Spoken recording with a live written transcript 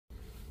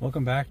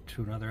Welcome back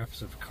to another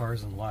episode of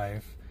Cars and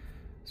Life.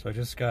 So I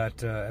just got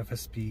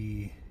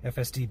FSD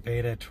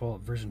Beta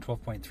version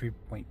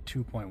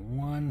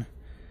 12.3.2.1,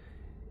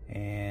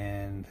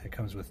 and it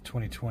comes with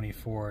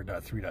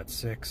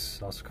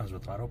 2024.3.6. Also comes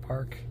with Auto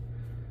Park,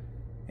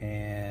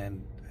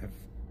 and I've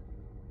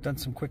done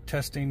some quick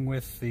testing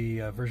with the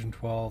version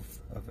 12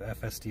 of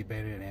FSD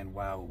Beta, and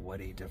wow,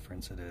 what a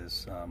difference it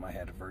is. I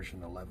had a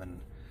version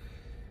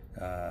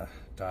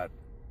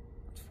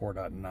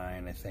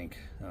 11.4.9, I think,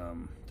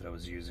 that I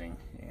was using,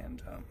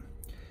 and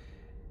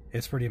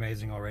it's pretty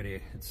amazing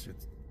already.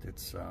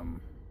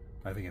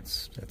 I think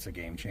it's a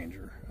game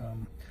changer.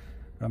 I'm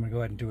gonna go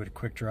ahead and do a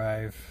quick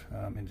drive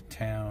into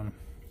town,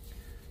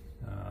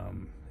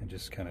 and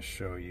just kind of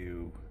show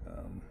you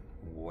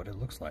what it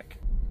looks like.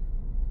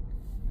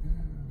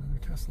 Another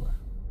Tesla.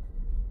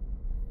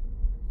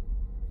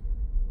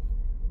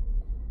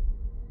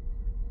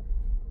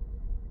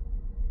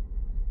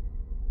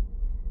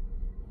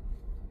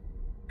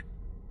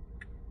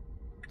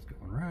 It's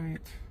going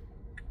right.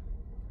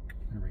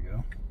 There we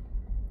go.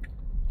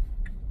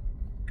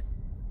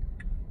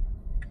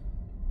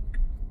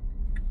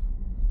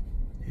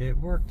 It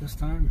worked this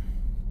time.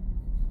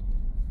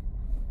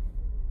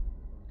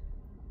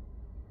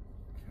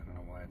 I don't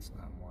know why it's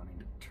not wanting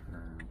to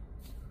turn.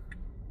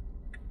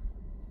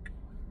 There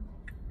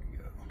we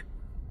go.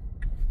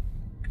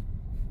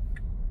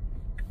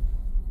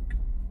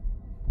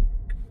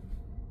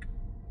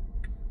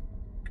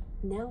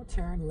 Now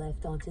turn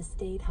left onto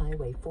State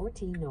Highway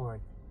 14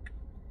 North.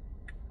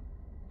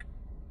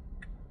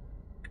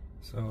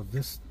 So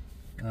this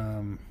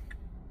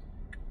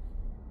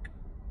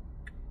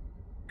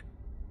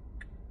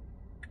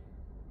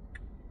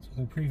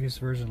the previous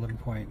version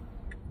 11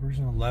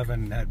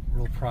 had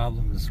real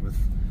problems with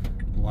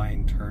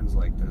blind turns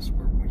like this,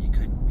 where you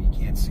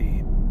can't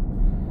see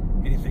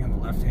anything on the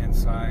left hand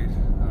side.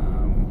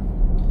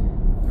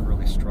 It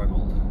really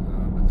struggled,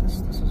 but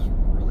this is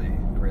really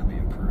greatly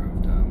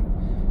improved,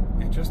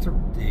 and just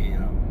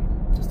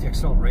the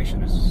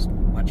acceleration is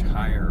much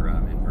higher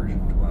in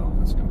version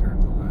 12 as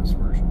compared to the last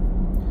version.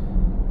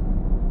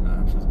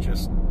 So it's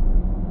just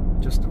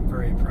I'm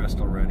very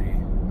impressed already.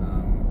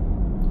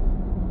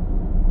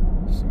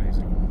 Just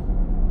amazing.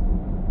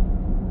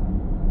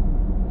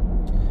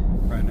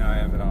 Right now I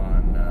have it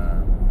on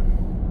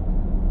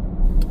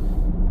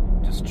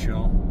just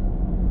chill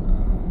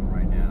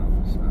right now.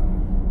 So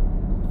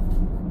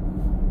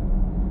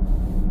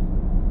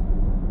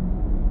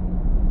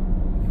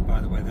and by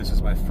the way, this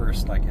is my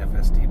first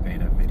FSD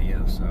Beta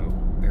video, so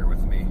bear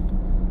with me.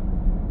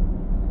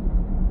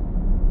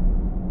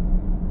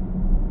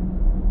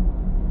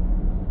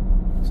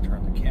 Let's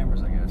turn the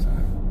cameras, I guess,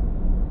 huh?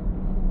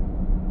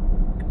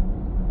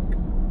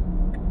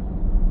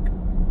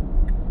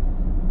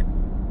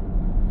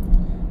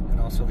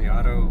 Also the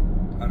auto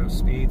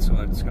speed, so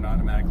it's going to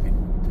automatically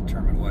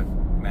determine what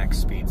max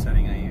speed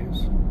setting I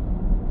use.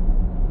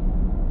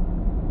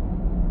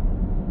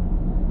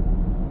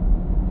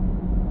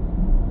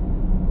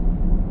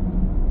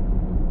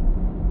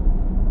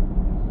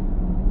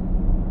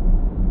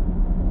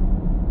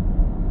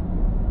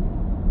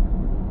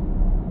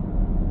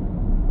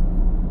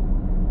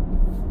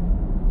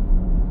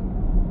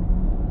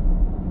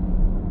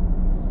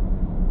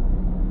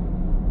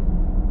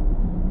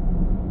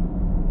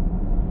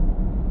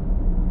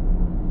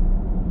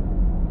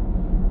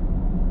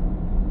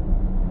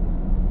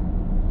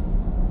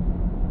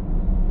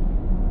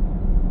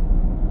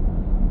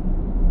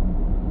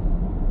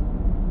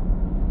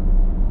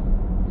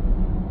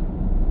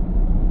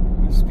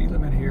 Speed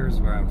limit here is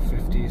around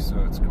 50,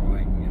 so it's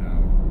going,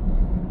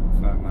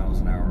 5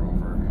 miles an hour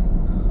over.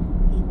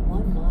 In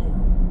 1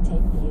 mile,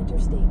 take the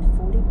Interstate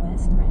 40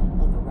 West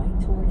ramp on the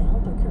right toward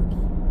Albuquerque.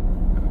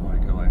 I don't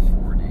want to go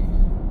I-40.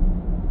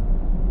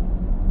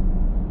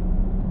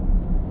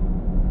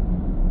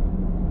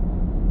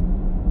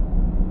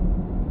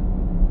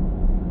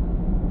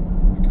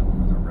 We go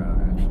another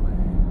route, actually.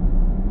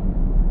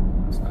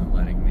 It's not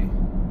letting me.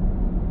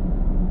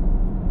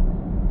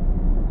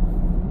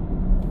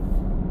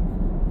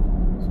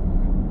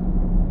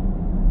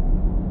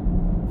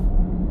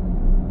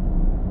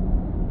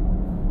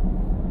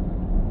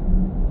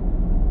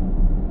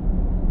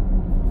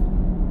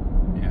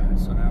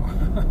 So now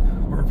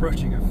we're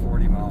approaching a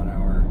 40 mile an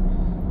hour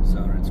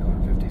zone, and it's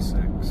going 56.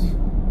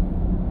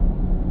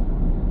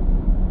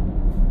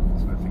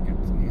 So I think it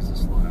needs to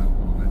slow down a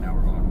little bit. Now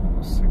we're going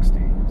almost 60.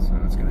 So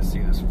it's going to see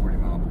this 40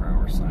 mile per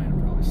hour sign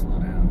and probably slow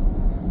down.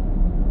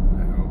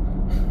 I hope.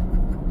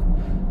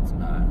 It's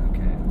not.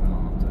 Okay, well,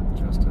 I'll have to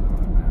adjust it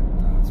automatic.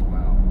 No, it's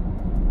wow.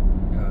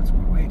 Yeah, it's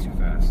going way too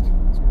fast.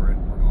 So we're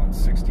going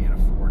 60 and a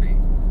 40.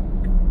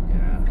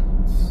 Yeah,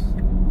 it's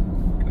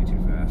way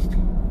too fast.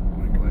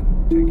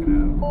 Take it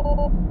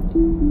out.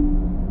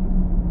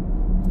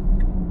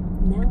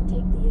 Now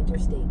take the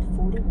Interstate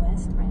 40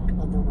 West ramp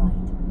on the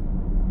right.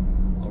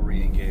 I'll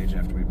re-engage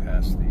after we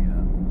pass the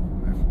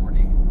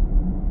I-40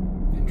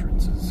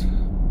 entrances.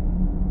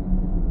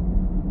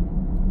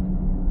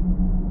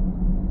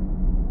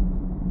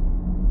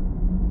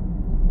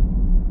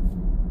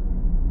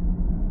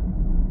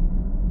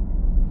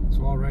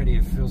 already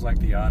it feels like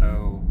the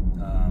auto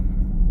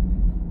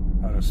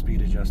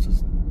speed adjust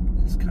is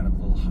kind of a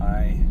little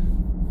high.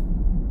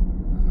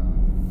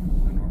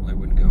 I normally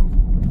wouldn't go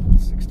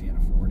 60 and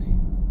a 40.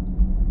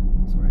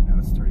 So right now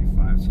it's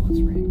 35, so let's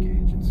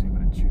re-engage and see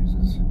what it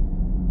chooses. So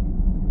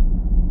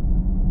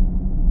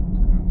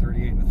we're on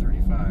 38 and a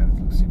 35,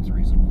 it seems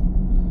reasonable.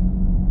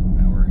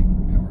 Now we're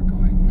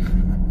going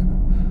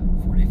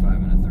 45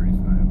 and a 35,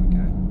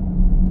 okay.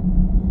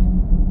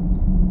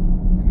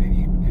 And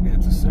maybe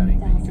it's a setting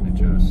that you can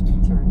adjust.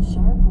 Turn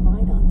sharp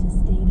right onto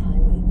State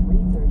Highway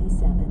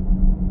 337.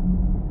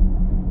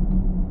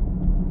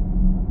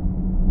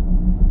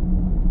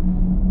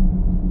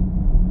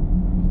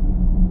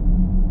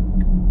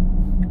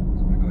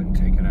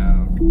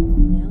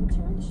 Now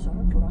turn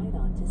sharp right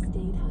onto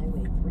State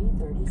Highway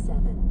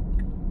 337.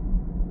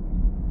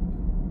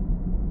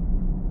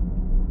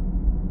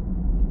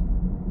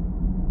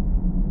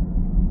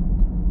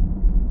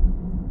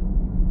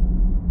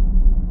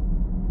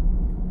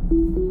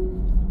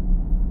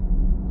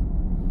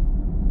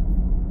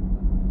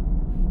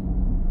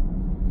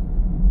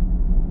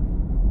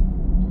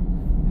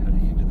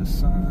 Heading into the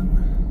sun.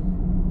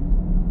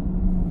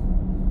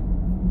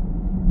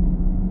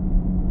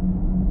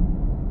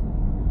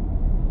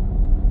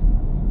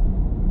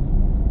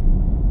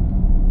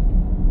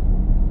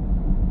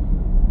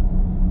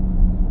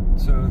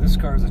 So this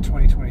car is a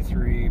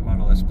 2023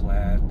 Model S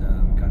Plaid,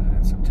 got it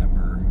in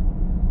September,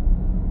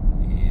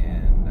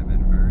 and I've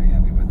been very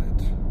happy with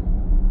it.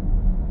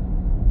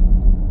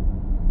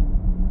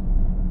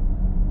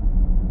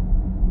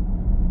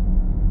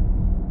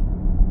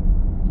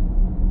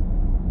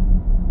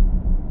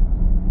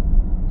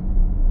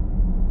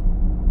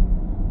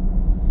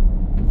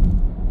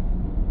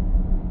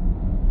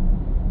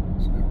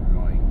 So now we're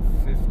going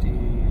 50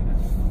 and a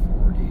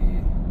 40.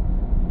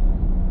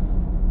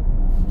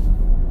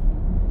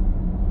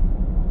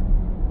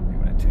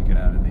 Take it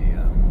out of the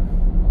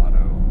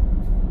auto.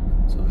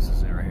 So this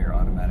is it right here,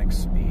 automatic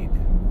speed,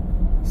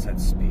 set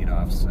speed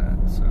offset.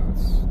 So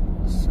it's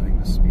setting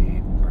the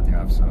speed or the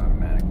offset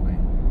automatically.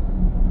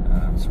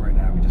 So right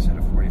now we just hit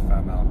a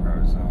 45 mile per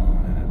hour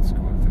zone and it's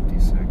going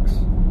 56. I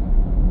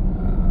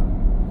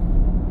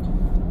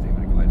think I'm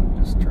going to go ahead and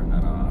just turn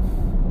that off.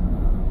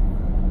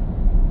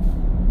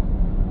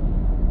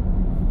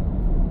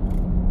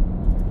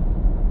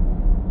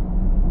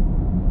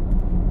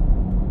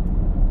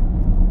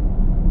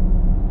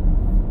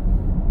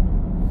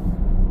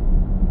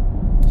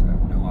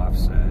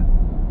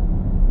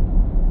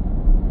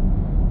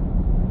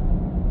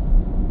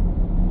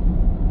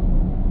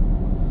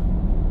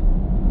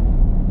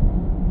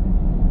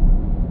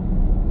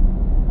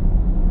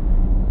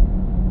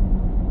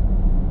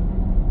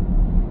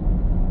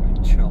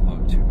 Chill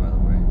mode too, by the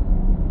way.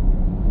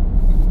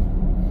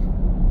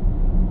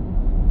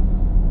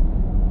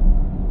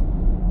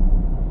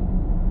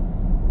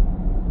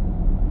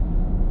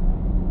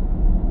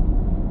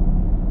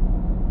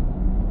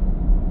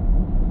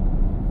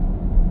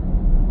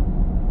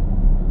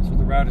 So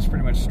the route is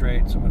pretty much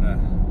straight, so I'm gonna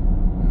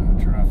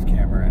turn off the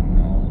camera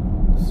and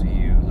I'll see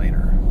you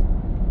later.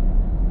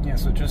 Yeah,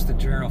 so just the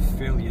general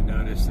feel you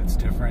notice it's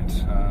different.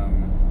 You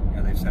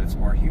know, they've said it's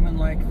more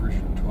human-like,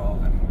 version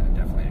 12, and I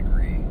definitely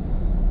agree.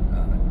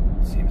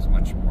 It seems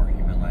much more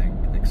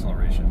human-like. The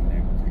acceleration,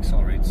 it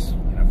accelerates,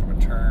 you know, from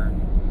a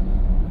turn,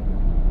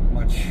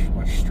 much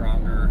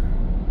stronger.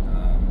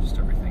 Just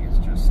everything is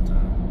just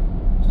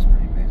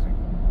pretty amazing.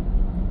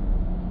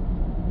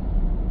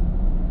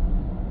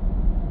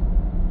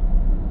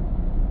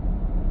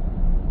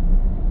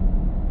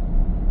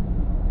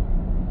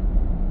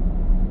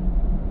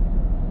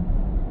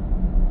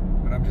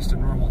 But I'm just a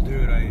normal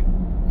dude.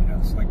 You know,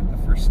 it's like the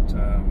first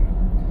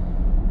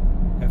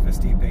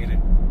FSD Beta,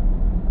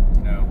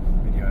 you know,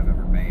 video I've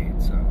ever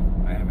made, so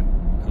I haven't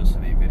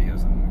posted any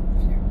videos in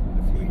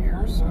a few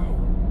years, so.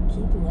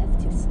 Keep left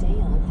to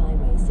stay on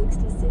Highway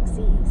 66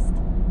 East.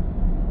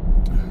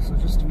 So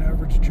just an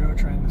average Joe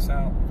trying this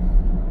out.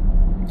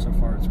 So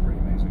far it's pretty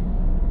amazing.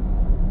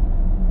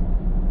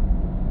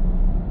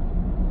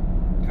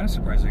 Kind of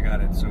surprised I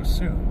got it so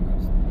soon.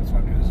 That's why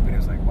I'm doing this video.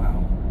 It's like,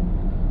 wow.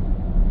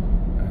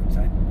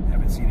 I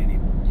haven't seen any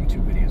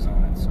YouTube videos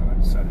on it, so I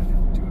decided to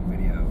do a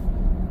video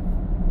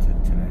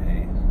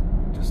today.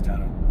 Just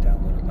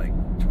downloaded like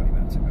 20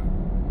 minutes ago.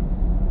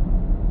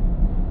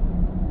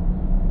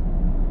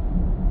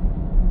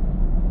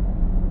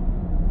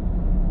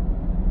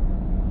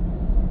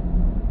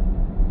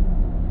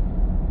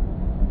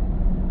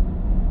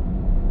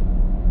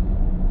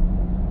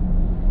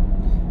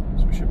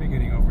 So we should be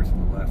getting over to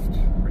the left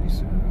pretty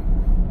soon.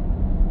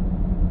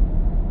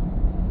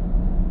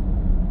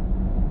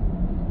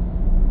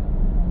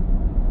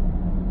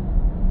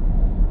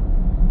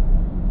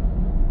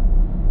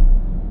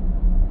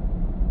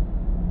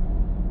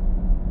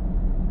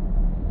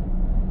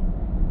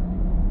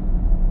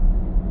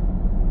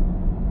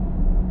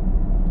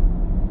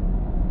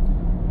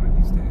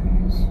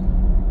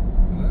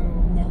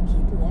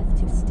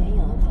 To stay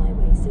on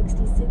Highway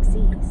 66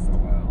 East. Oh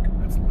wow,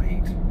 that's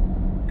late.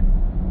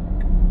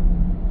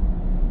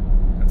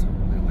 That's a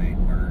really late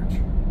merge.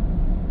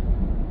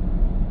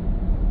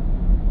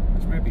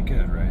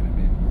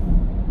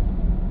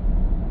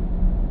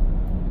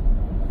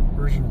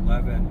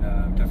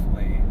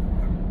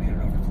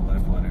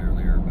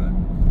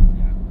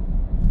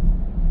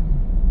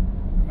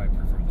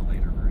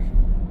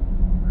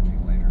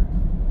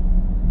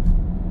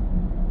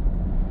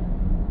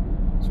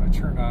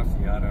 off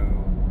the auto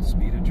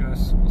speed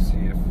adjust. We'll see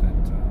if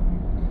it,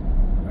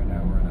 right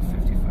now we're in a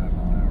 55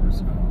 mile an hour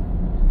zone.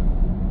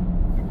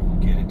 Maybe we'll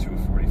get into a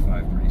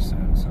 45 pretty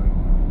soon, so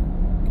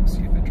we can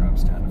see if it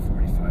drops down to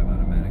 45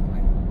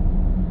 automatically.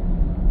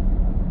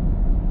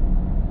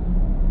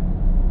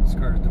 This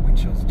car, the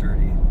windshield's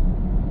dirty.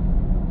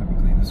 I haven't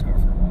cleaned this car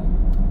for a while.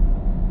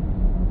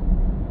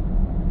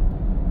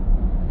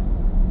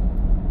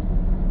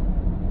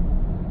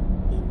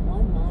 In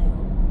 1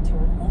 mile,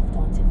 turn left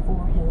onto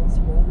 4 Hills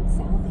Road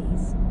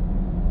Southeast.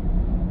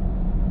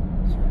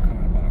 So we're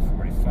coming about a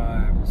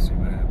 45. We'll see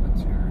what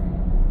happens here.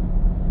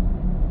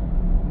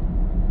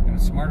 And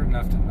it's smart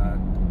enough to not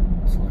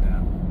slow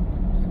down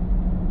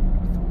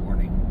with the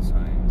warning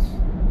signs.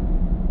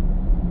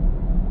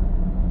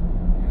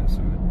 Yeah,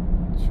 so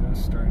it's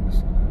just starting to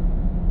slow down.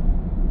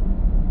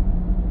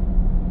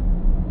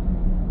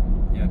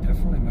 Yeah,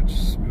 definitely much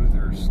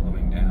smoother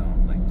slowing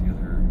down like the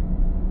other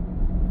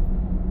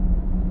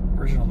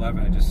version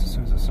 11. As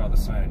soon as I saw the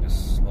sign, I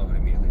just slowed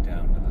immediately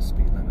down to the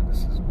speed limit.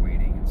 This is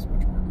waiting. It's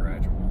much more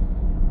gradual,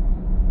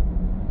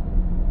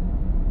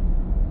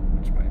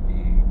 which might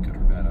be good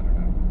or bad. I don't know.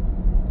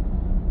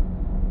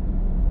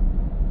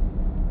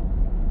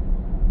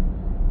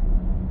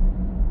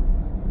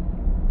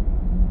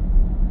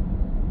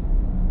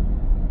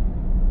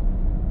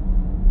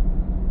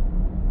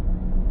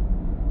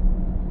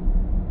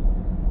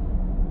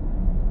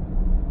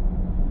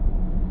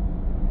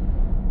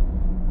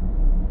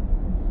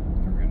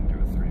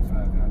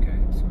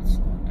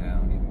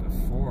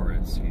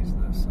 Sees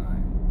the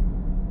sign.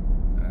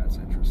 That's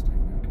interesting.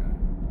 Okay.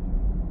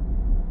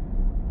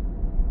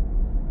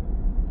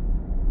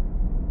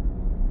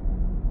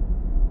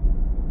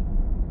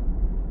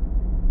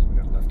 So we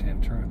got a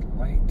left-hand turn at the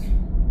light.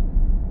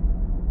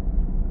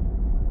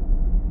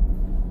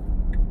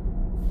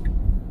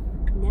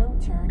 Now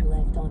turn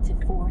left onto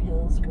 4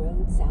 Hills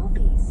Road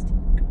Southeast.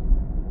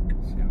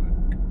 See how it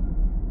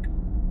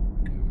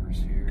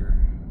maneuvers here.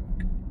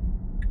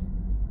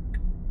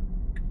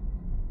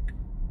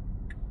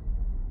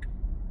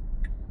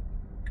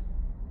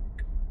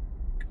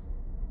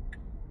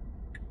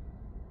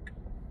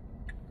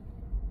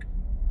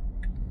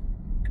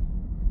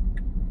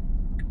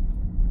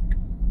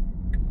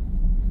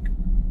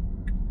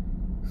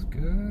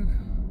 Good.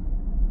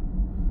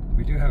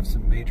 We do have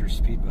some major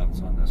speed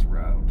bumps on this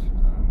route,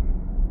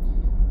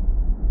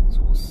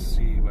 so we'll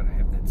see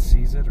if it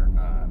sees it or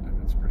not.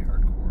 It's pretty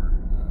hardcore.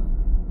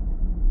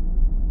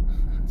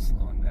 It's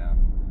slowing down.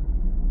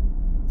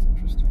 That's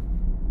interesting.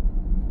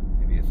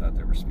 Maybe I thought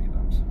they were speed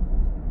bumps.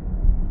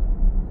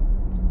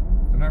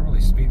 They're not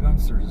really speed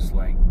bumps. They're just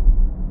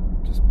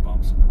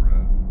bumps in the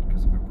road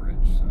because of a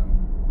bridge. So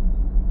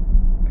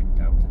I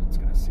doubt that it's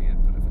going to see it,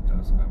 but if it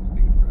does, I will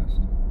be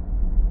impressed.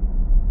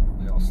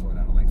 They all slow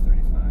down to like 35.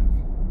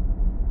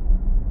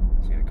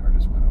 See, that car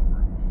just went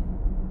over.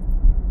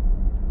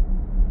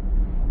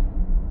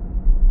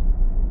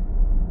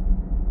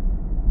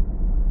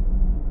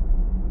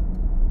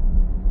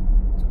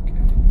 It's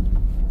okay.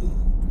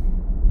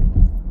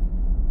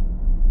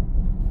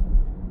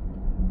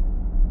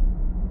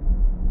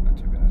 Not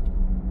too bad.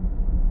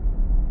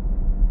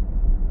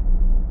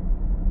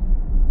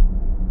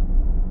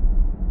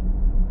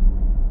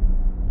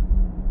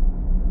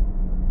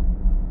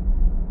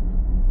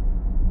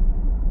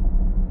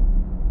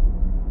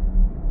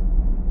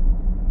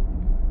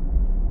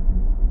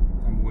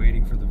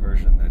 For the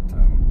version that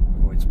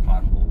avoids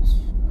potholes.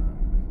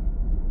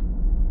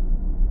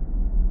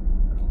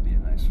 That'll be a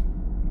nice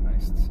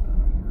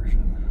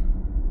version.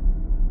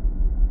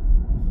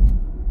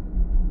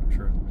 I'm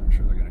sure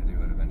they're going to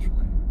do it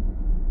eventually.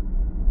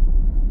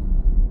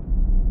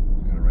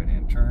 We got a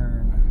right-hand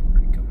turn,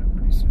 coming up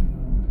pretty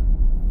soon,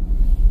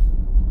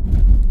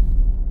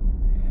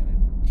 and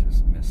it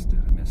just missed it.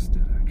 I missed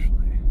it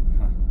actually.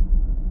 Huh?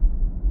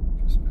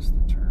 Just missed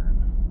the turn.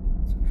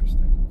 That's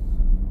interesting.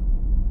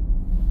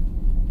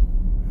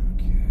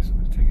 So I'm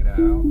going to take it out.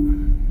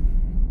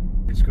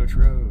 Stagecoach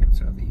Road,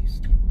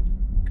 Southeast.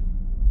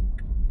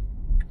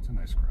 It's a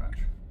nice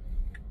garage.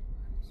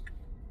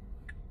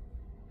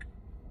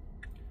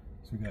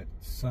 So we got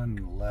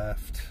sun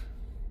left,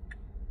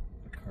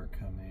 the car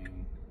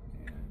coming,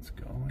 and it's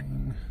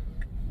going.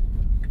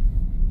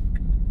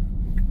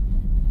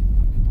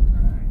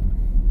 Alright.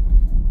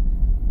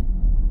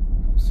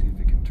 We'll see if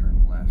it can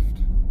turn left.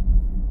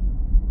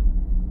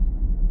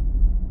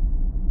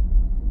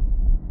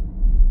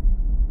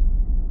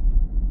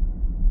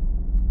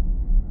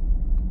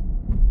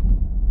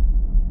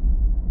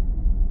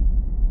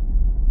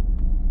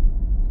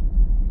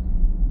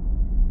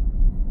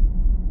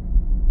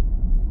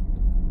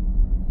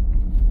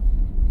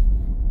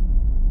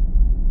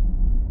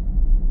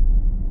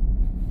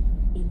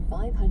 In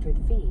 500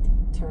 feet,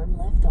 turn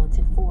left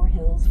onto 4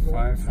 Hills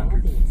Road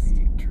 500 Southeast.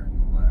 feet, turn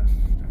left.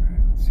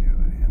 Alright, let's see how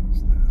it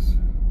handles this.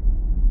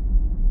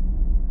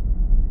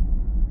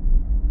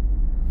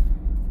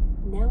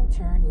 Now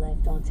turn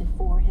left onto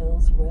 4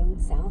 Hills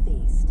Road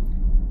Southeast.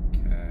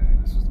 Okay,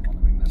 this is the one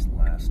that we missed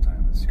last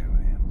time. Let's see how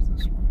it handles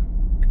this one.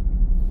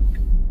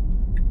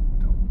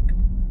 Don't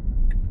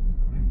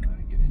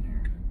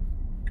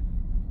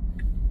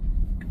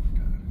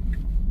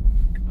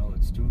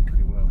it's doing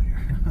pretty well here.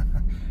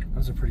 That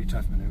was a pretty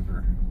tough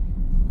maneuver.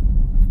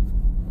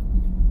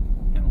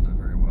 Handled it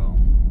very well.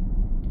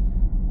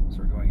 So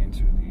we're going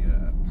into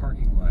the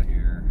parking lot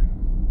here.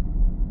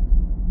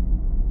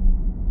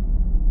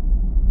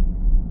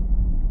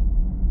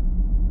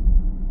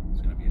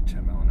 There's going to be a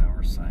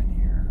 10-mile-an-hour sign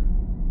here.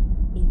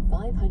 In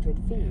 500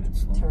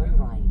 feet, turn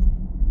right.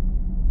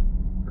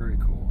 Very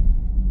cool.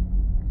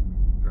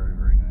 Very,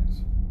 very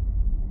nice.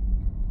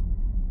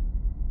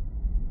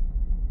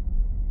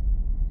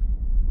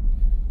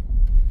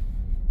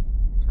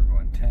 So we're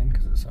going 10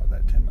 because it saw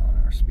that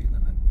 10-mile-an-hour speed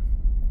limit.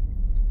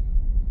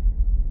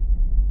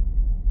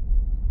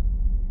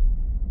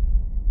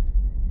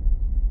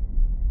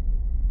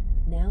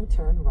 Now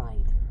turn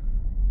right.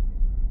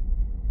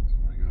 So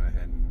I'm going to go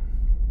ahead and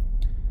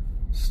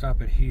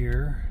stop it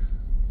here.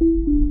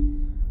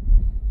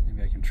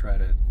 Maybe I can try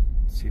to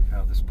see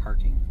how this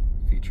parking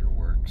feature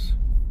works.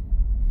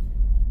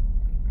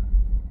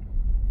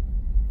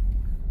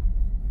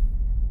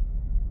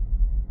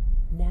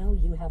 Now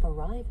you have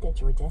arrived at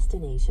your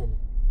destination.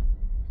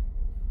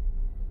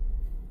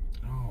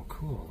 Oh,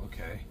 cool.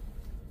 Okay.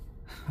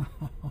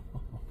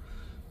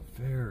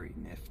 Very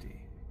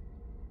nifty.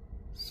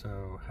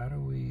 So how do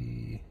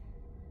we...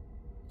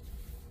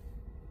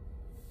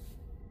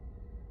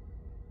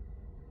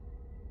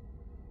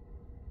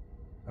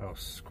 Oh,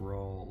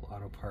 scroll,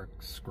 auto park,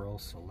 scroll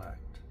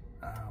select.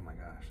 Oh my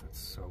gosh, that's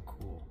so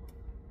cool.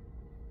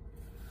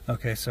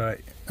 Okay, so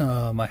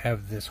I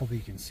have this, hopefully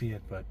you can see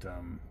it, but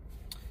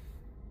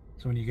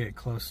so when you get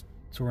close,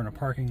 so we're in a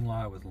parking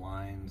lot with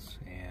lines,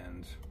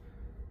 and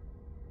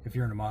if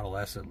you're in a Model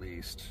S at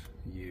least,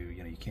 you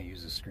can't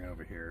use this screen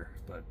over here,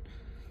 but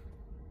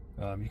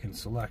you can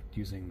select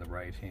using the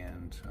right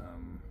hand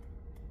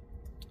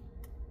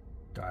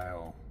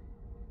dial,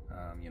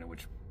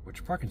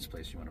 which parking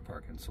space you want to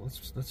park in. So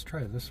let's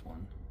try this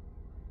one.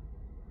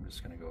 I'm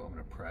just gonna go. I'm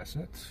gonna press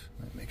it.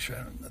 Make sure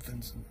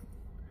nothing's. In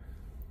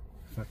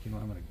fact, I'm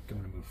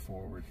gonna move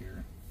forward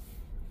here.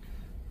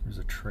 There's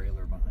a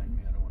trailer behind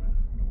me. I don't want to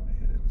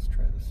hit it. Let's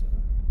try this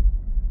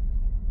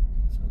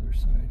other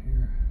side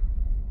here.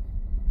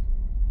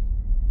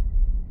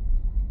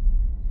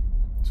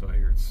 So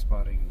here it's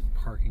spotting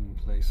parking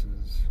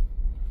places,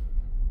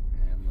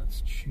 and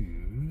let's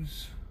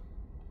choose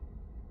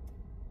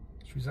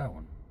that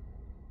one.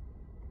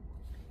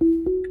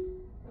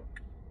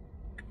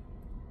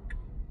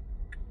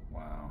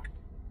 Wow.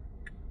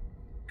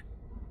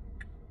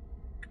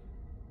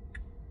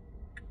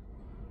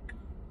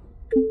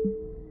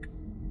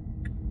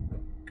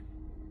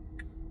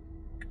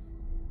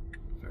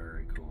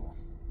 Very cool.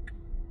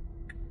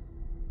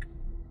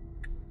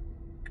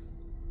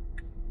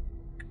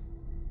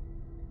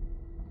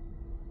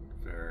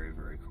 Very,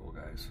 very cool,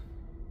 guys.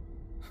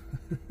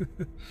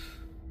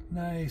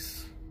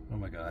 Nice. Oh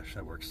my gosh,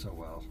 that works so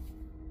well.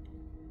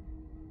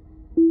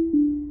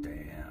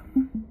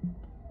 Damn.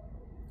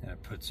 And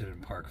it puts it in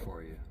park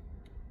for you.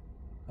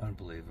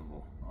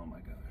 Unbelievable. Oh my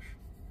gosh.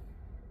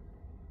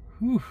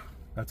 Whew.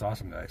 That's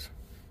awesome, guys.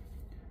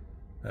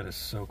 That is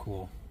so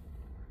cool.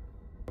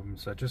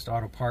 So it just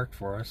auto parked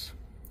for us.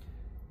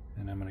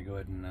 And I'm going to go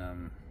ahead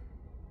and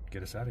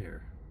get us out of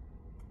here.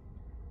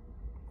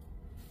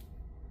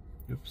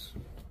 Oops.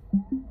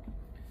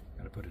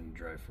 Got to put it in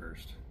drive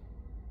first.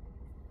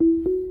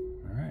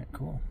 Alright,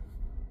 cool.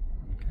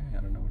 Okay,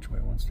 I don't know which way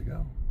it wants to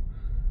go.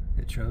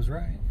 It chose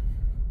right.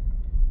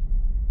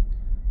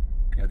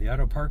 Yeah, the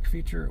auto park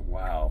feature,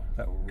 wow,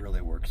 that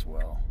really works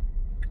well.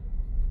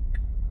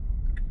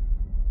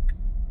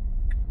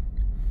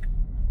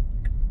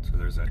 So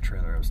there's that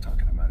trailer I was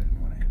talking about. I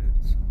didn't want to hit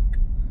it. So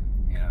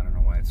yeah, I don't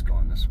know why it's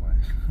going this way.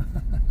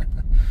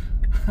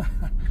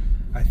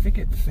 I think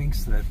it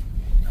thinks that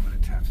I'm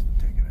going to have to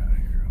take it out of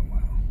here. Oh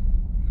wow.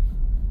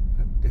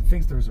 It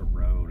thinks there's a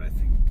road, I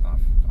think, off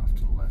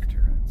to the left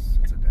here.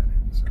 It's a dead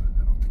end, so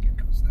I don't think it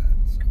knows that.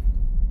 So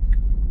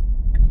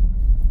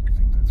I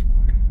think that's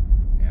why.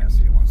 Yeah,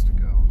 see, it wants to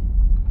go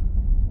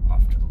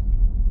off to the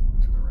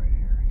right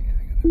here. Yeah,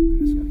 I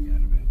just gotta get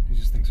out of it. It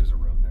just thinks there's a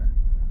road there.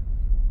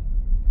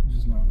 It's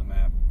just not on the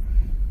map.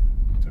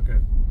 It's okay.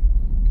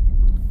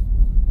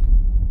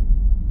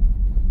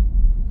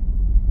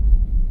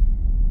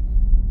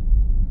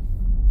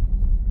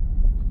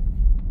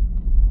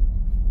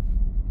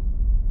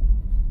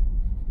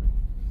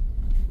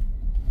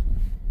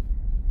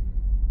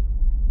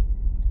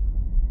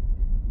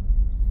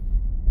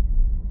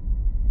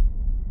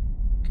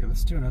 Okay,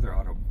 let's do another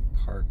auto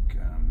park.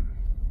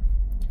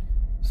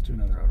 Let's do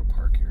another auto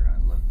park here. I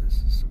love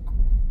this. It's so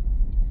cool.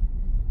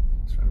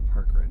 Let's try to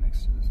park right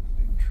next to this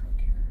big truck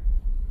here.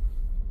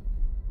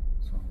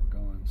 So we're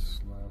going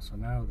slow. So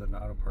now the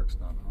auto park's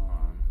not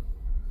on.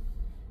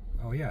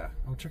 Oh yeah.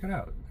 Oh, check it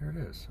out. There it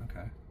is.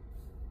 Okay.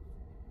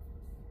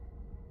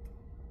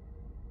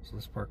 So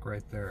let's park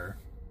right there.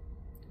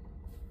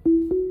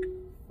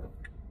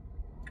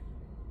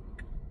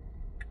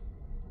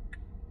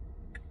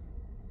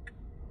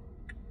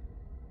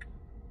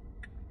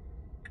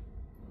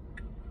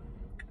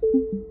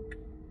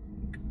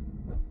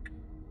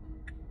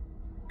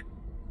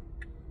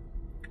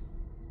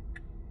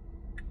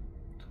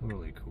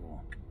 Totally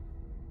cool.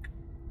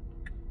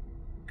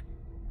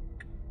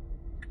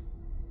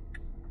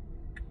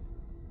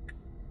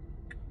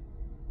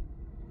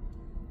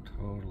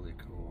 Totally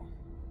cool.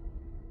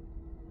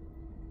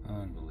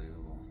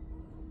 Unbelievable.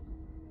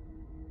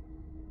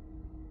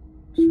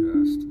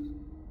 Just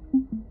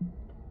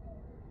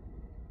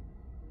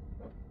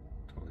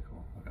totally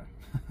cool. Okay.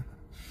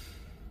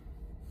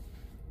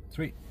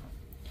 Sweet.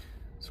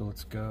 So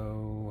let's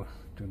go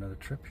do another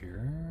trip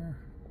here.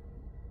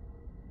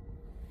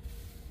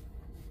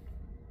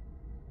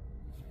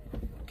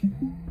 Okay.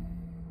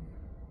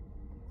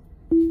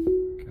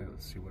 Okay,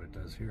 let's see what it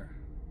does here.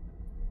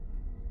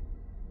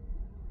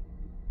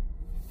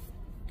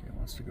 Okay, it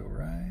wants to go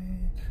right.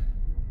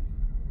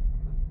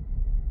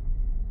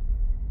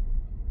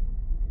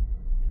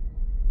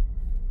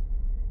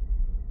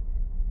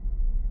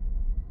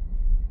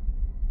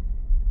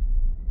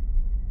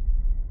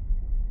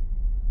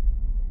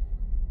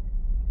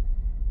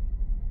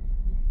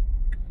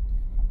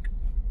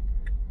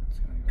 It's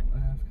gonna go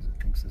left because it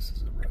thinks this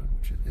is a road,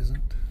 which it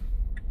isn't.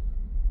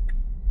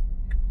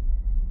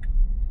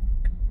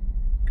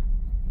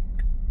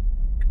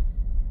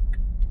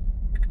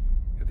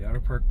 The auto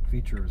park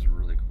feature is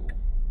really cool,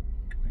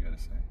 I gotta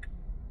say.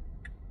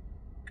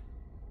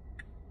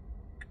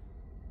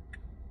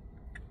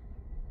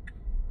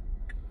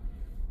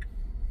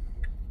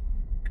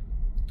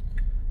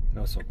 It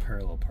also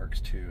parallel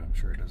parks too. I'm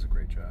sure it does a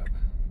great job.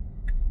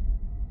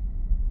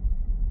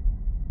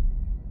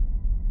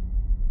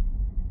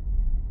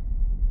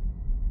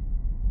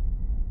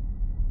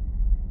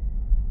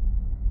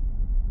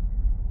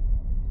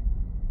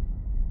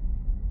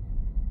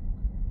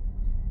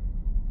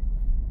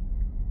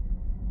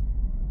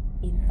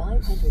 In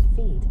 500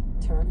 feet,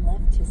 turn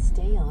left to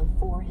stay on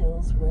 4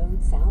 Hills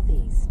Road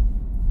Southeast.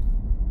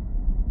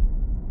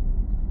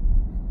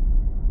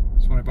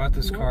 So when I bought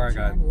this car,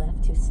 Turn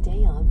left to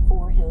stay on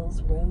 4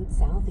 Hills Road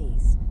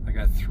Southeast. I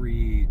got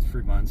three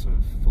months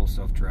of full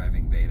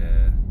self-driving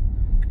beta,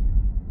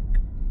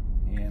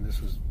 and this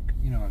was,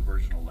 you know, on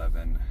version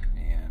 11,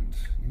 and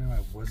you know,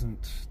 I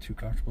wasn't too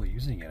comfortable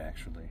using it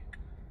actually.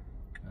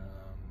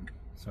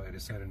 So I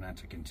decided not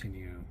to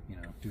continue, you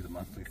know, do the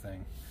monthly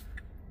thing.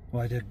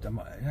 Well, I did an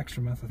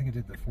extra month. I think I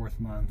did the 4th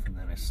month, and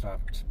then I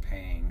stopped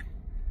paying.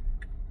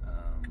 We're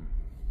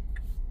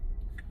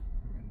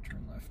going to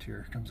turn left here.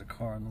 Here comes a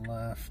car on the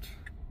left.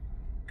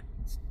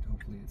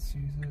 Hopefully it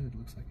sees it. It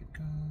looks like it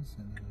does.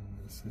 And then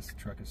this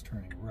truck is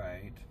turning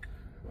right.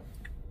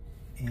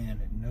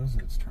 And it knows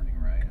that it's turning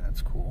right.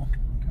 That's cool.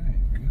 Okay,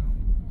 here we go.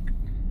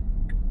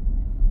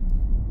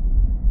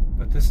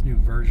 But this new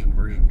version,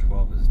 version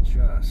 12, is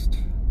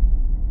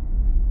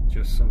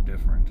just so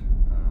different.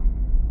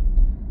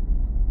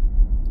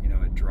 You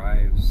know, it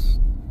drives,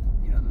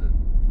 you know, the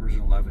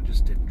version 11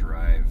 just didn't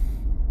drive,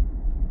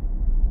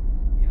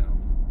 you know,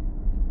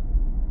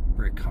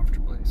 very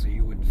comfortably. So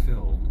you wouldn't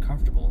feel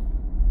comfortable,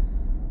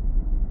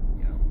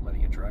 you know,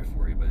 letting it drive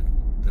for you. But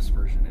this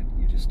version,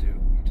 you just do.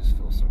 You just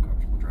feel so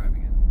comfortable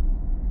driving it.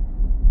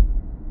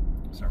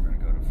 So we're going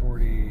to go to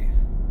 40.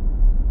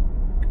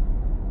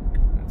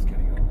 It's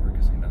getting over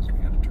because he knows we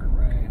got to turn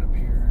right up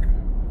here.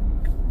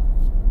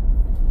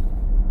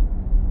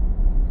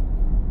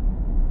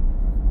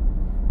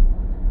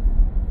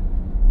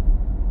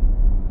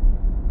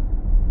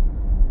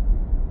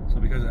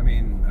 Because, I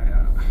mean,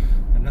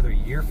 another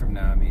year from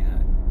now, I mean,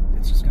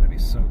 it's just going to be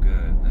so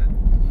good that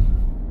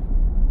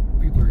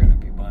people are going to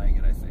be buying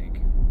it, I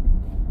think.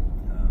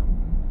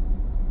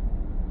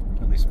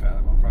 At least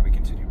I'll probably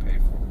continue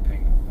paying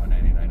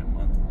 $199 a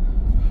month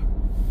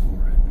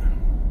for it.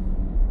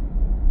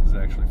 Because it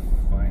actually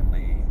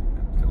finally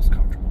feels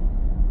comfortable.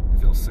 It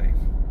feels safe.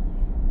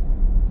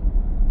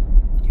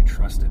 You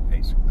trust it,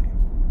 basically.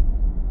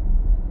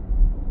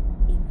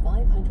 In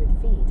 500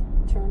 feet,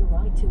 turn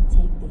right to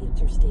take the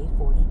Interstate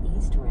 40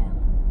 East ramp.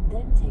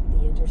 Then take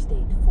the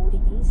Interstate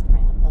 40 East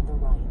ramp on the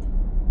right.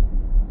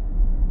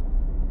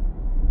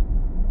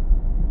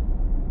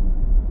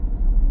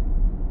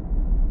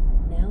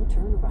 Now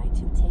turn right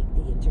to take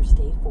the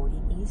Interstate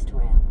 40 East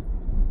ramp.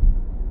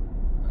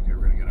 Okay,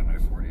 we're going to get on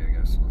I-40, I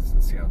guess.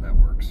 Let's see how that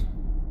works.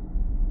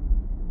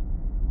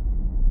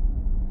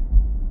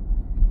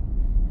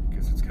 I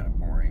guess it's kind of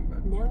boring,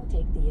 but... Now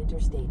take the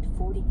Interstate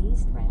 40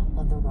 East ramp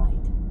on the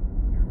right.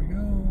 Here we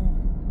go.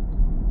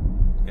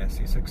 Yes,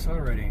 he's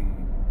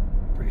accelerating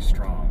pretty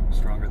strong.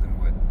 Stronger than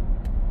what,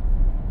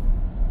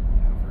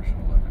 you know, version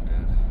 11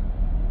 did.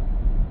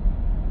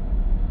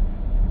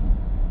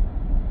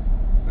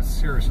 But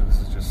seriously, this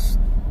is just...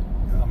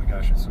 Oh my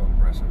gosh, it's so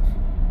impressive.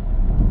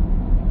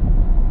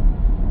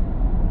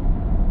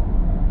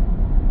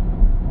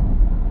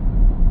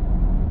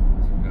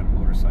 So we've got a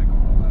motorcycle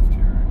on the left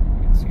here.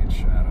 You can see its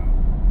shadow.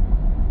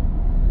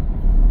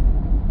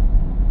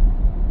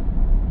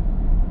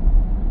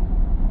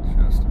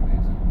 Just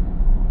amazing.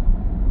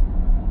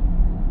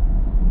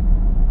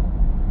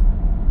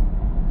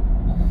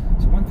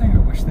 So one thing I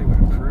wish they would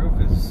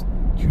improve is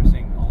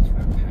choosing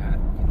alternate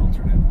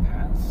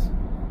paths.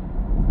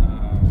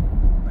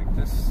 Like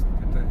this,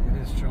 it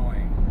is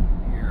showing,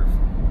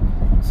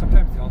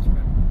 sometimes the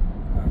alternate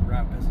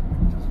route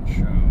doesn't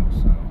show,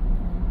 so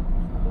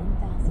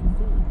 1,000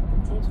 feet,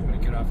 take I'm going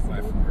to get off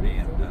 540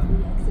 and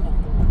exit on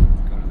the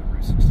right. go to the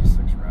Route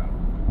 66 route.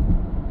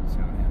 See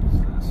how it handles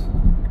this.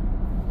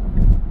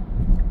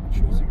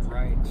 Choosing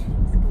right,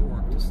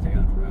 fork to stay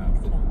on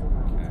route.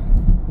 Okay.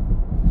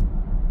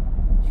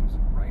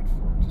 Choosing right,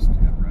 fork to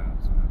stay on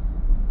route.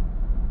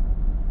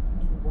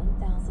 In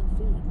 1,000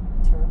 feet,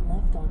 turn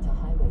left onto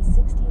Highway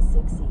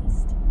 66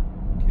 East.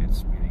 Okay, it's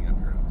speeding up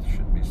here. It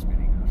shouldn't be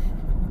speeding up.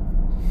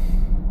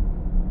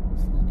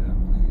 Slow down,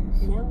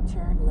 please. Now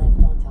turn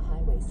left onto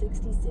Highway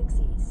 66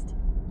 East.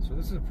 So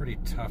this is a pretty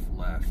tough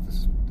left.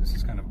 This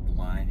is kind of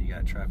blind. You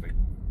got traffic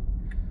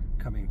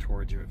coming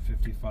towards you at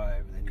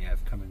 55, and then you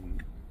have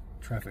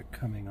traffic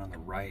coming on the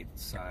right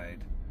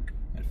side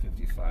at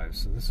 55.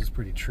 So this is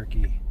pretty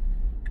tricky.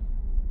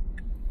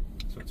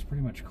 So it's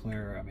pretty much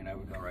clear. I mean, I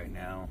would go right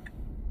now,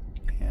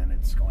 and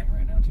it's going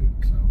right now too.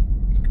 So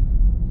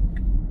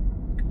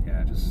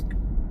yeah, just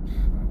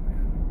oh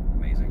man,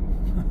 amazing.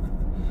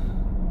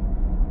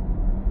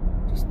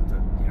 Just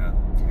the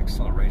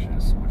acceleration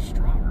is so much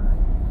stronger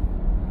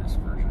in this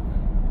version.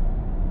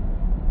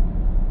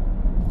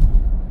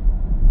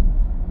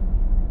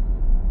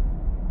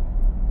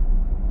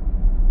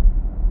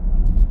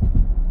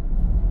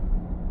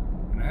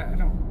 And I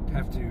don't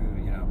have to,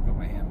 put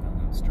my hand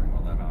on the steering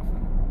wheel that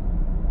often.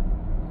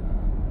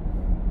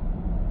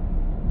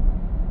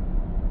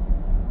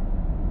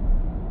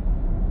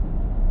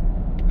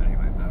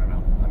 Anyway, I don't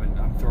know.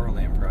 I'm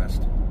thoroughly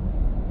impressed.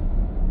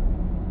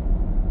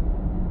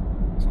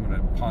 So I'm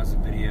going to pause the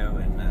video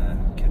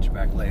and catch you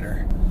back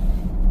later.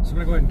 So I'm going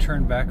to go ahead and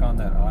turn back on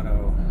that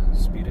auto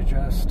speed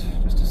adjust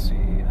just to see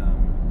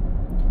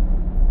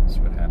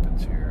what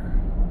happens here.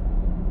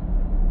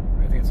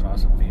 I think it's an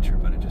awesome feature,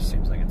 but it just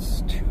seems like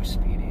it's too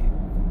speedy.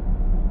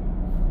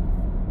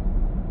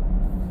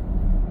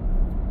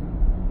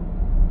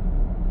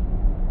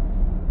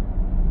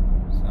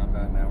 It's not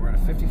bad now. We're at a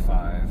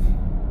 55.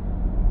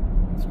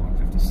 It's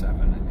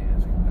 157. I mean, I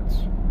think that's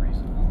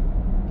reasonable.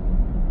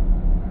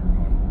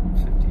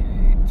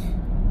 58.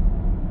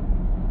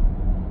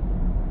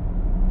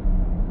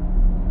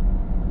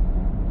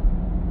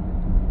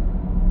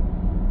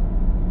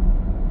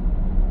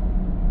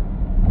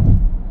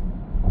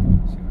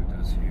 See what it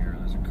does here.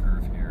 There's a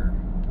curve here.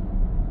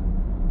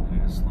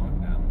 And it is slowing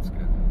down. That's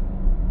good.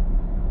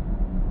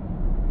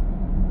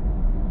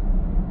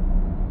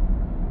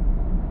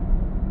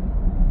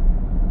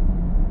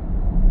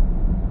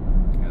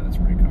 Yeah, that's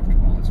pretty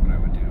comfortable. That's what I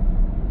would do.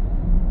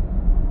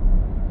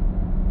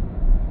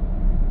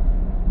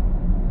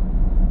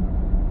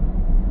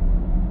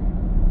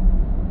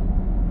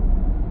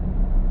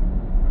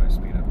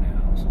 Speed up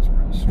now since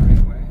we're in the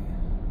straightaway.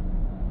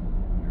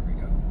 Here we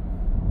go.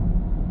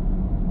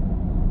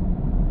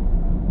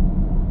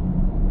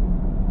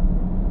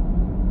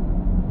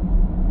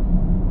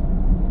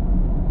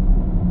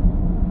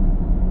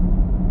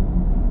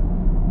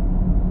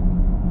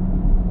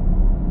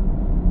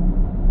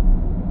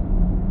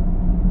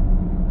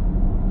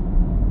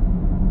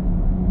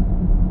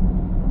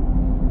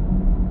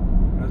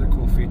 Another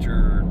cool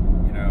feature,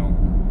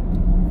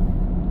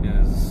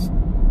 is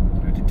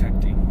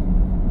detecting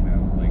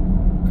like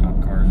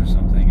cop cars or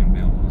something and be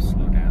able to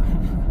slow down.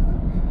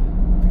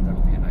 I think that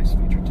would be a nice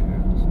feature too.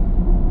 So.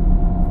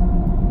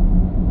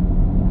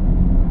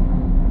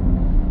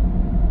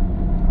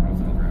 I don't know if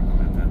they'll ever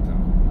implement that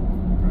though.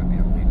 It'll probably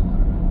be illegal, I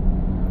don't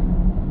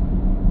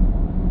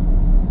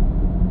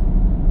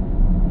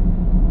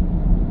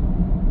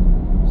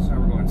know. So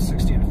we're going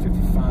 60 and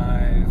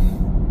 55.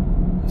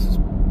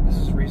 This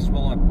is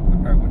reasonable. I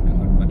probably wouldn't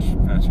go much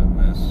faster than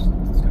this.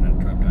 It's going to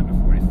drop down to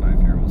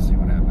 45 here. We'll see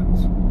what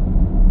happens.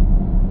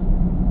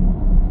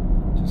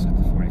 Just at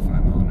the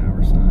 45 mile an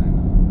hour sign,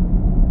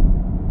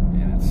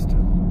 and it's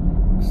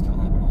still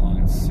hopping along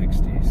at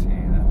 60. See,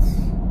 it's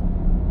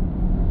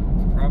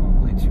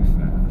probably too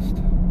fast.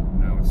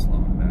 Now it's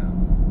slowing down.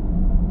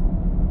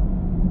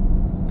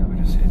 Now we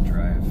just hit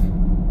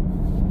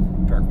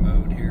dark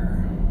mode here.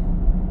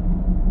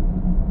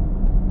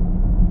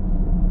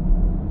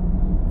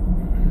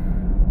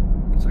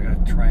 So I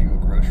got a triangle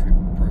grocery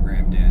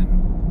programmed in.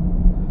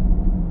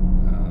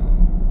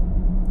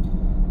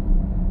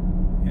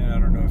 I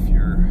don't know if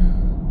you're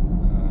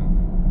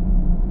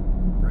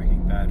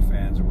Breaking Bad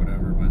fans or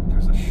whatever, but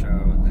there's a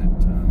show that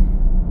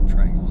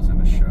Triangle is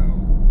in a show,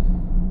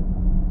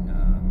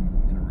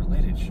 in a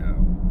related show.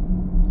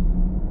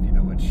 If you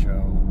know what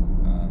show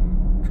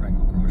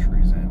Triangle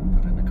Grocery's in,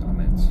 put it in the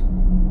comments.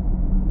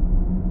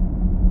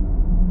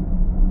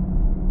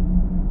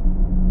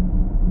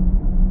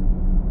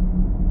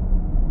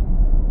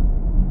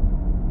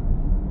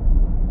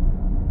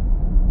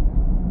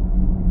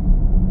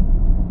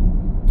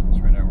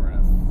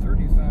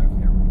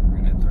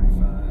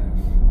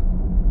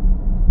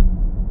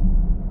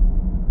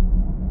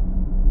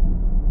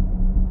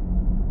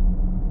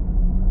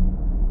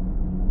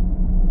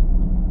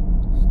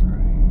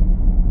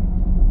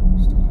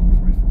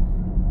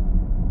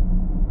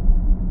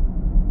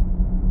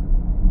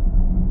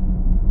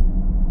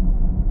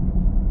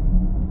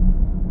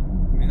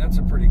 That's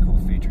a pretty cool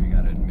feature, you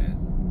gotta admit.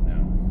 You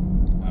know,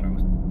 auto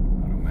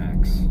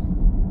max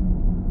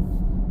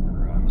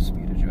or auto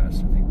speed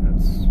adjust. I think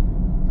that's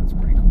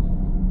pretty cool.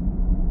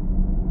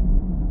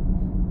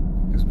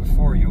 Because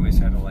before you always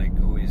had to like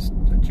always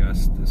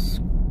adjust the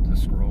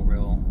scroll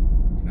wheel,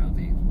 you know,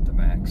 the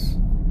max,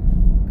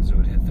 because it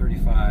would hit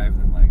 35,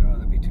 then like, oh,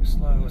 that'd be too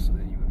slow, so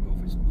then you would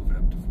move it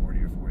up to 40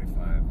 or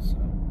 45. So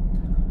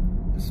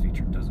this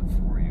feature does it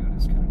for you. It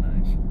is kind of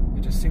nice.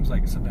 It just seems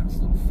like sometimes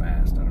it's a little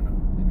fast. I don't know.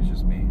 Maybe it's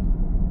just me.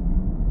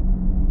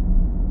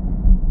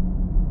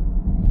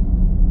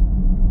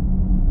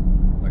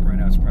 Like right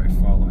now, it's probably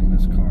following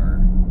this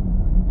car.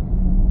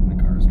 And the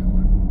car's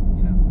going,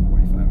 you know,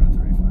 45 and a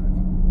 35.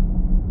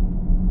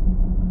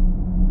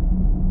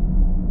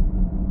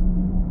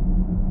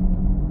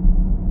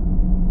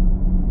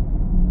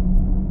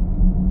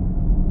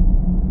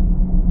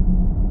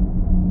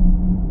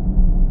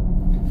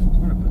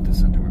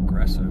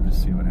 Aggressive to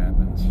see what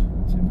happens.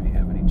 See if we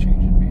have any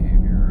change in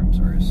behavior. I'm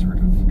sorry,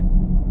 assertive. I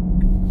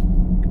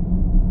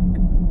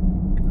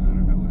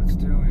don't know what it's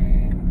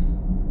doing.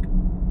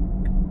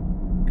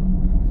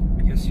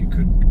 I guess you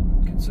could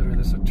consider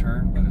this a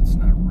turn, but it's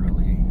not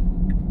really.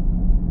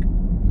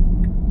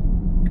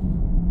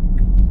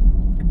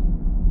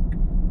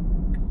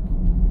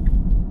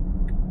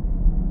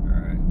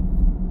 Alright.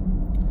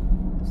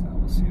 So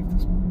we'll see if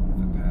it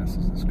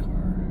passes this car.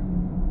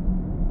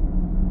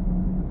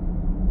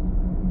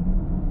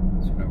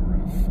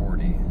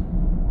 40.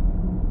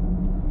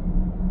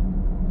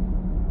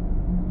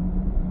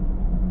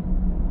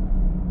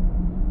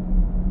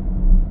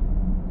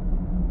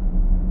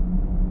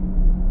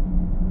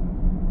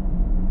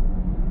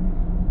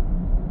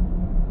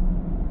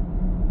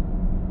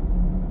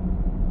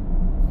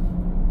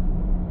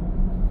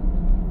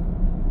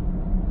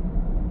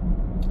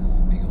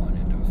 We'll be going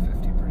into a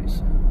 50 pretty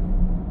soon.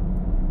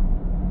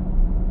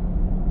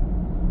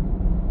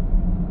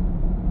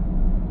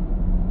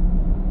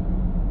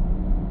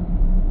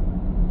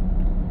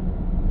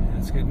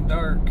 It's getting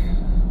dark.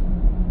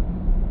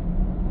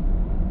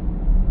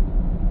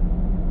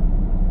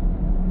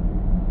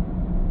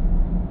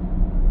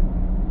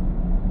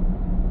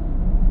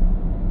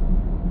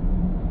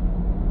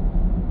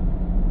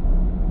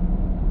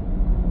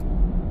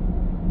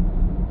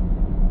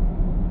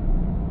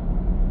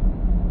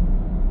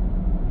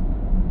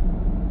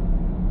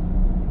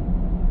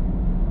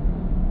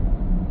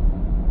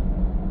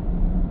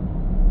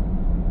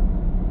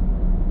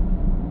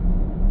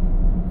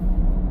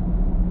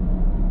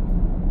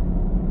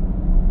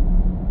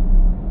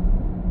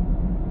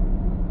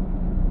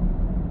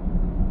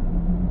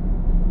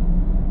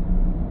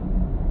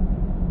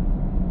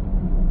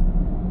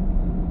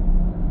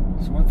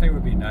 One thing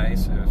would be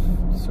nice if,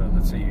 so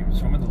let's say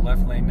so I'm in the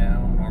left lane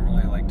now.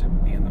 Normally I like to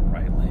be in the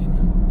right lane.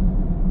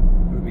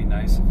 It would be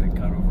nice if it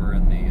got over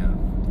in the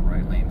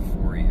right lane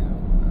for you.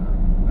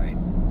 I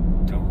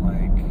don't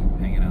like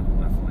hanging out in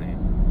the left lane.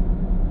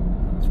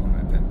 That's one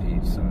of my pet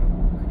peeves. So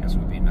I guess it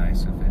would be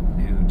nice if it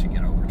knew to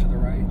get over to the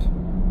right,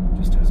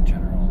 just as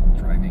general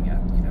driving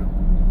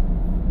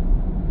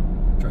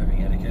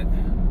driving etiquette.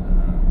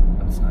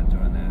 But it's not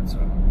doing that, so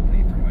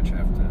you pretty much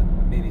have to.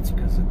 Maybe it's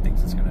because it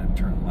thinks it's going to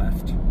turn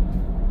left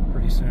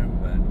pretty soon,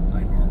 but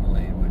I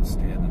normally would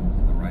stay in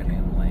the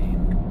right-hand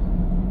lane,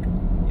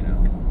 you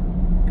know,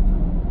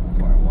 for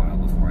quite a while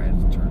before I had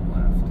to turn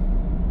left.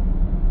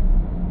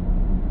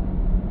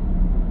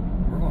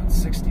 We're going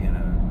 60 in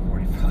a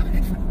 45.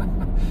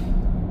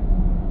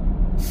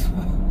 So,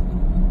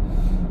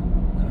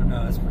 I don't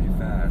know, that's pretty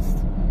fast.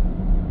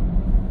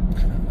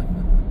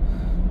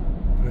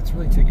 But it's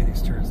really taking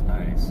these turns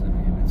nice. I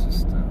mean, it's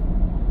just, I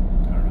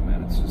don't know,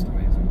 man, it's just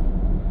amazing.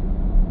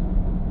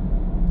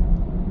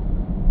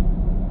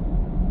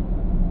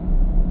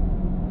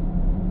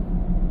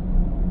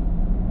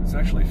 It's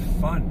actually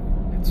fun.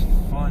 It's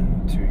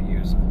fun to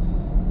use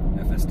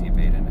FSD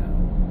Beta now.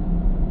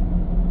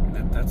 I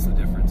mean, that's the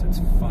difference. It's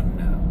fun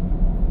now.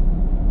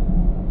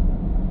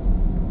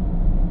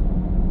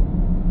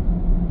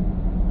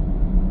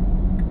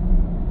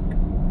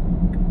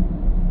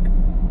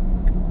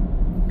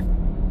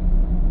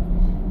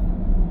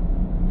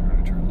 I'm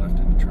trying to turn left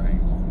into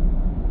triangle.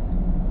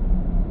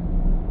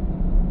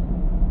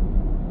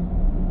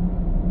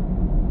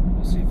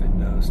 We'll see if it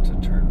knows to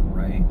turn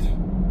right.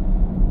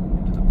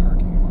 The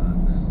parking lot.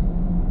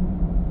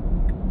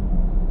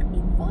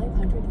 In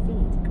 500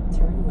 feet,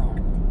 turn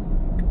left.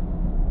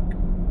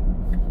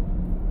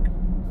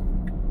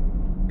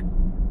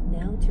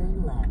 Now turn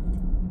left.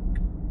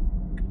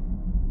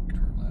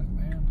 Turn left,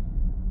 man.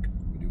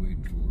 What are you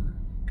waiting for?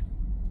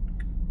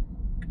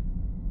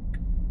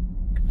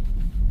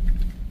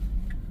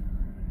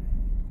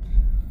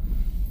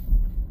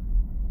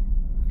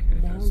 Okay,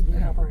 now you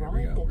have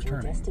arrived at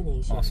your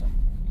destination. Awesome.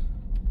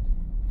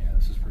 Yeah,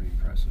 this is pretty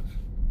impressive.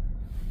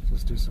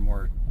 Let's do some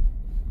more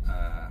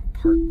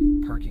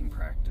parking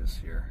practice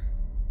here.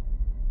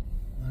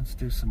 Let's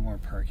do some more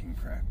parking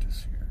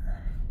practice here.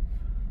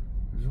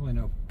 There's really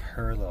no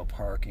parallel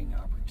parking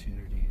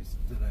opportunities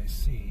that I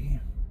see.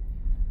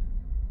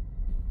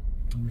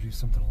 Let me do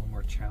something a little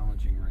more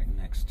challenging right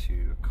next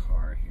to a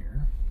car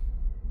here.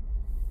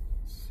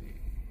 Let's see.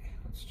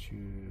 Let's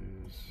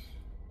choose.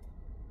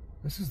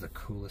 This is the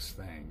coolest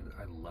thing.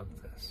 I love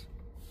this.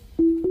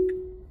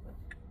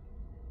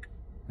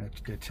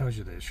 It tells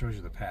you that it shows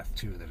you the path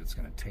too that it's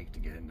going to take to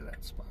get into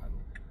that spot.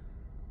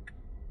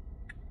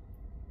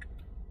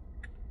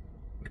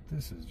 But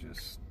this is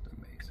just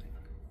amazing.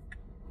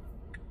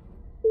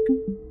 I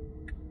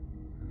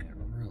mean, it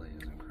really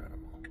is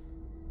incredible.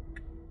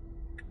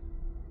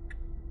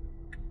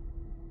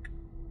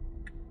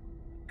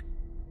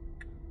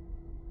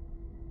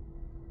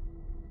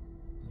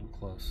 A little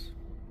close.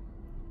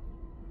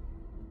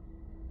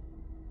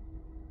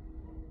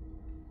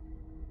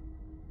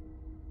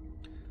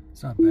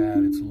 It's not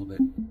bad. It's a little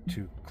bit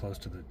too close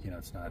to the, you know,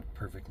 it's not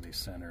perfectly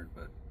centered,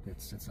 but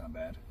it's not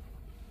bad.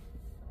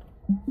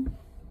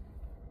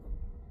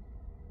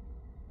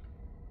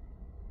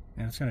 And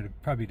it's going to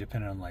probably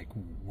depend on like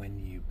when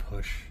you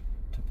push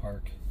to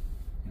park,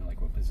 you know,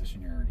 like what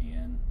position you're already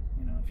in.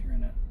 You know, if you're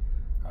in an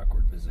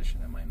awkward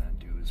position, it might not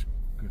do as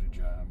good a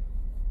job.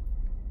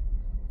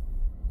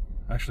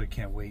 I actually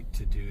can't wait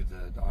to do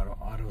the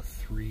auto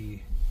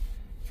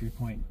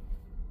three-point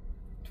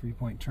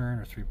turn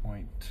or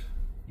 3-point.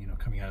 You know,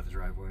 coming out of the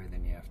driveway,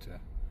 then you have to,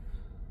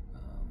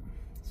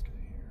 let's get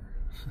here.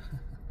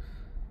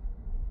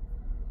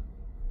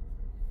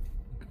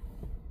 Cool.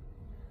 I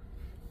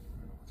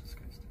don't know what this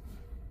guy's doing.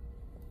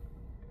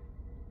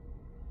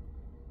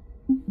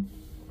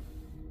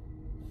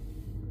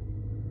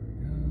 There we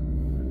go.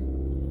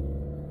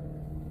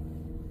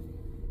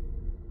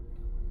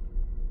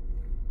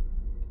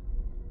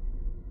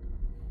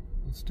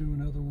 Let's do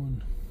another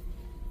one.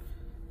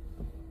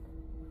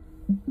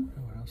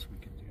 What else we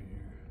could do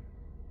here?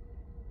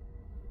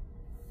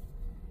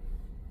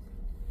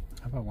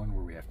 How about one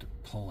where we have to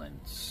pull in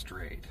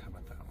straight? How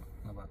about that one?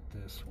 How about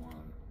this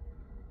one?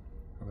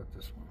 How about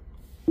this one?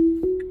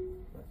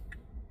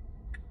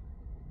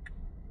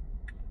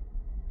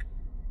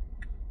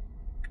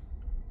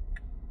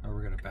 Oh,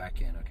 we're gonna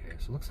back in. Okay,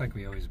 so it looks like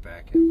we always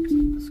back in. Looks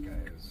like this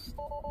guy is.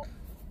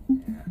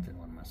 Yeah, I didn't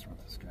want to mess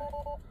with this guy.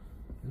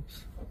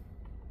 Oops.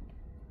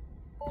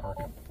 Park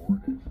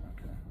aborted.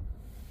 Okay.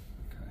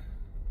 Okay.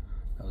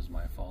 That was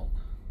my fault.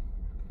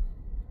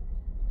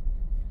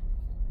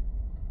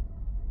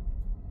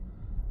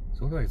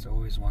 So it looks like it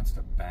always wants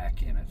to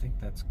back in. I think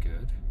that's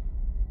good.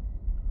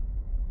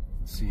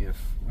 Let's see if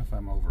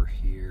I'm over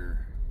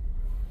here.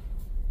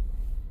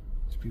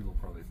 These people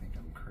probably think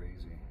I'm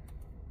crazy.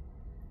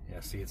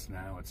 Yeah, see, it's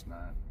not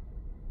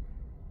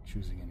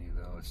choosing any of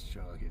those.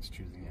 It's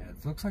choosing it.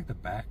 It looks like the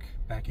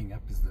backing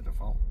up is the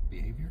default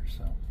behavior,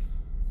 so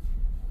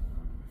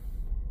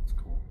it's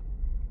cool.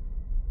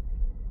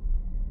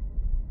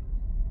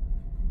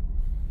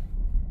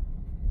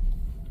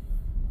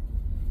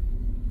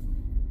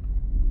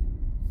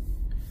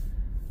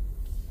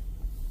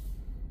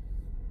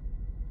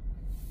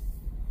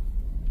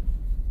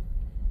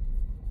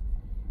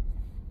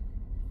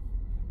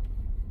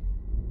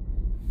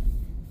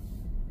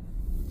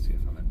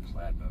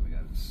 But we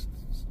got this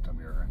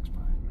WRX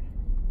behind me.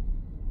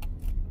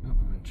 Nope,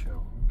 I'm in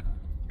chill. Okay.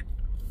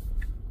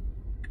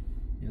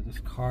 Yeah, this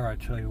car, I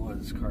tell you what,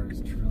 this car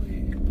is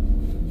truly,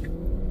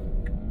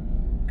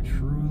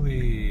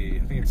 I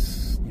think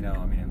it's, you know,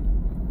 I mean,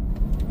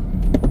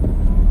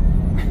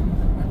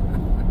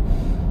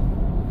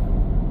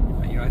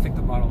 you know, I think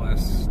the Model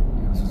S, you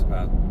know, this is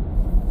about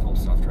full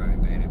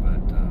self-driving beta,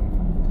 but the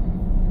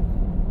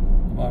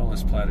Model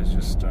S Plaid is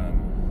just an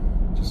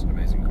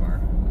amazing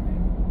car.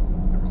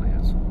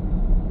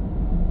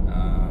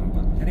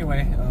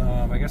 Anyway,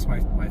 I guess my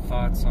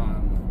thoughts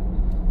on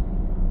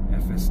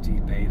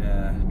FSD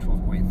Beta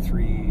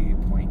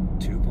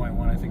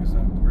 12.3.2.1, I think is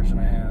the version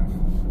I have.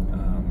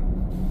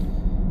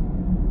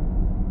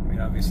 I mean,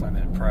 obviously I'm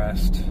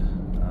impressed.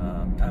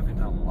 I haven't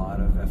done a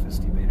lot of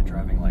FSD Beta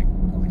driving like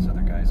all these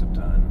other guys have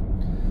done.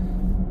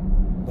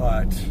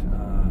 But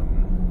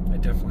I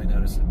definitely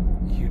noticed a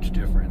huge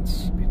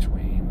difference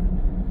between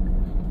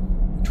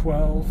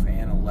 12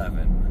 and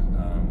 11.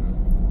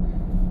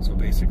 So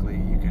basically,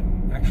 you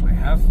can actually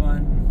have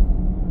fun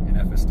in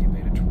FSD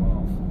Beta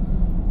 12,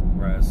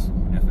 whereas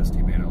in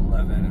FSD Beta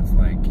 11, it's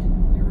like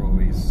you're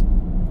always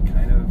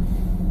kind of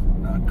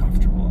not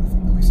comfortable. I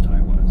think at least I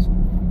was.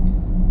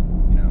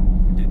 You know,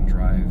 it didn't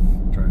drive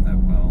that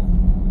well,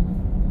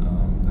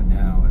 but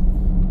now,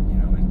 you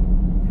know,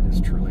 it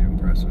is truly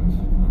impressive.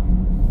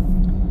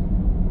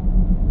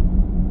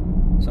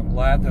 So I'm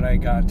glad that I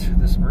got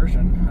this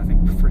version. I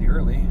think pretty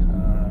early.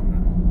 I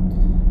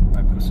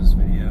might post this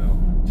video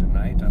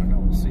tonight. I don't know,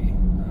 we'll see.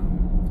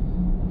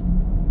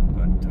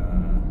 But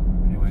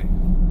anyway,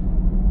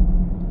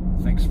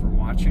 thanks for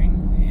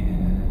watching,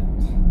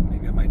 and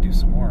maybe I might do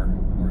some more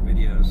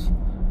videos.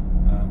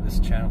 This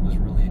channel was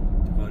really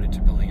devoted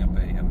to building up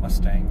a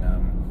Mustang. I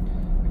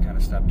kind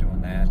of stopped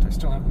doing that. I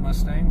still have the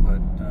Mustang,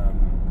 but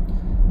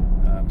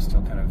I'm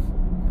still kind of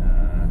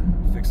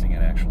fixing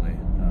it actually.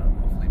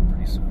 Hopefully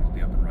pretty soon it'll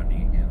be up and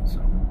running again.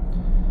 So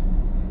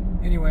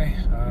anyway,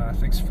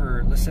 thanks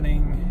for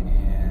listening,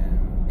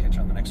 and catch catch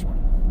you on the next one.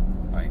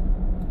 Bye.